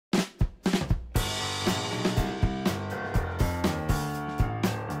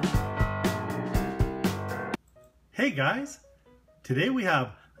Hey guys, today we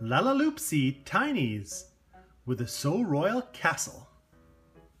have Lalaloopsy Tinies with a So Royal Castle.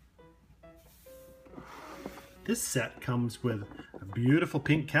 This set comes with a beautiful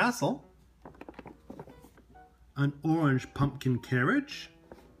pink castle, an orange pumpkin carriage,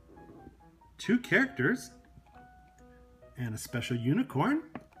 2 characters, and a special unicorn.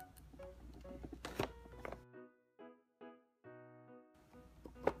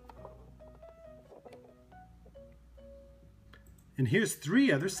 And here's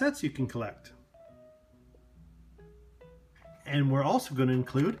 3 other sets you can collect. And we're also going to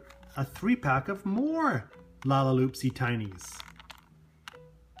include a 3-pack of more Lalaloopsy Tinies.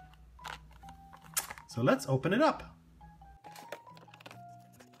 So let's open it up.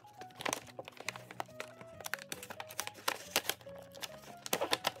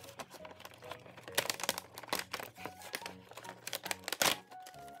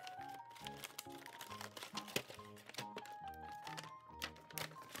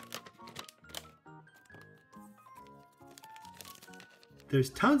 There's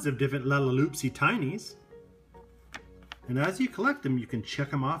tons of different Lalaloopsy Tinies, and as you collect them, you can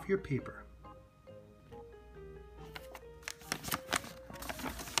check them off your paper.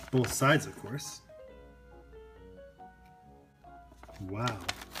 Both sides, of course. Wow.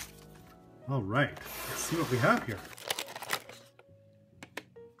 All right, let's see what we have here.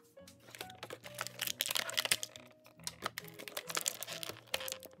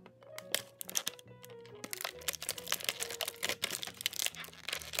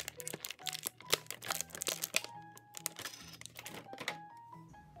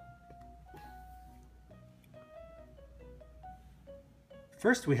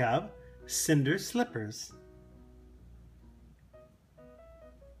 First we have Cinder slippers.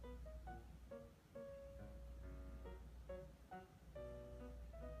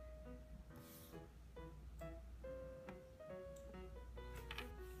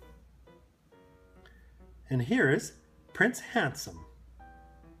 And here is Prince Handsome.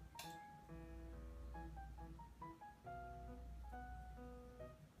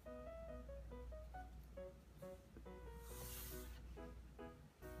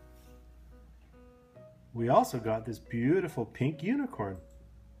 We also got this beautiful pink unicorn.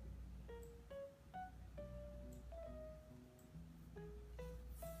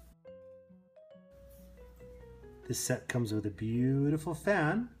 This set comes with a beautiful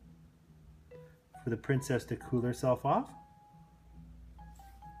fan for the princess to cool herself off.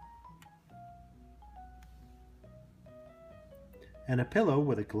 And a pillow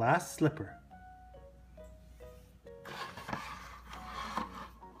with a glass slipper.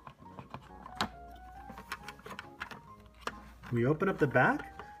 We open up the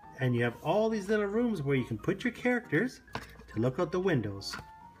back and you have all these little rooms where you can put your characters to look out the windows.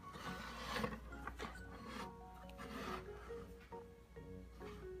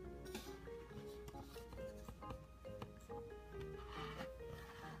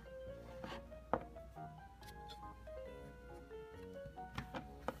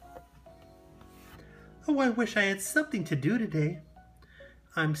 Oh, I wish I had something to do today.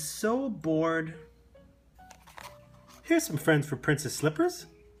 I'm so bored. Here's some friends for Princess Slippers.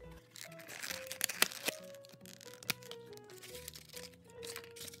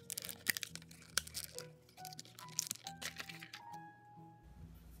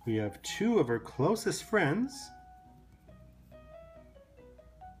 We have 2 of her closest friends.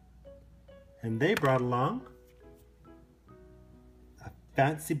 And they brought along a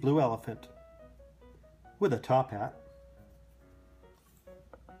fancy blue elephant with a top hat.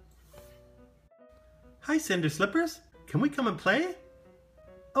 Hi, Cinder Slippers. Can we come and play?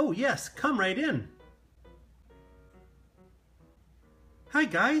 Oh yes, come right in. Hi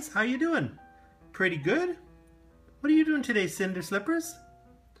guys, how you doing? Pretty good? What are you doing today, Cinder Slippers?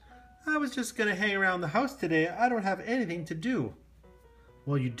 I was just gonna hang around the house today. I don't have anything to do.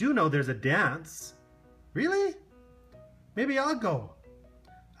 Well, you do know there's a dance. Really? Maybe I'll go.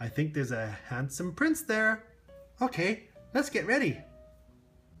 I think there's a handsome prince there. Okay, let's get ready.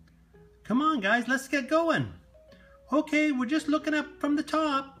 Come on guys, let's get going. Okay, we're just looking up from the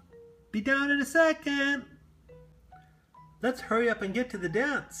top. Be down in a second. Let's hurry up and get to the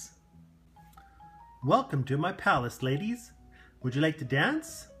dance. Welcome to my palace, ladies. Would you like to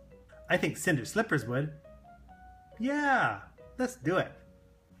dance? I think Cinder Slippers would. Yeah, let's do it.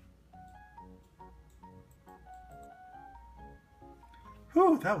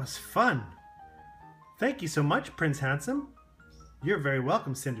 Whew, that was fun. Thank you so much, Prince Handsome. You're very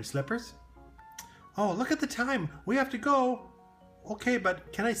welcome, Cinder Slippers. Oh, look at the time. We have to go. Okay,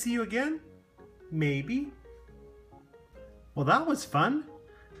 but can I see you again? Maybe. Well, that was fun.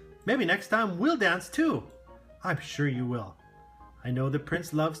 Maybe next time we'll dance too. I'm sure you will. I know the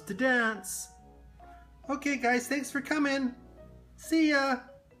prince loves to dance. Okay guys, thanks for coming. See ya.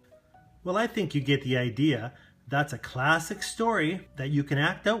 Well, I think you get the idea. That's a classic story that you can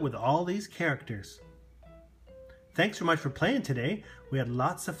act out with all these characters. Thanks so much for playing today. We had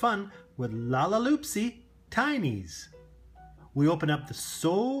lots of fun with Lalaloopsy Tinies. We opened up the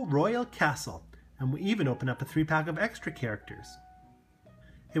So Royal Castle, and we even opened up a 3-pack of extra characters.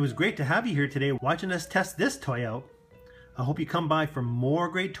 It was great to have you here today watching us test this toy out. I hope you come by for more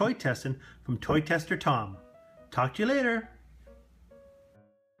great toy testing from Toy Tester Tom. Talk to you later.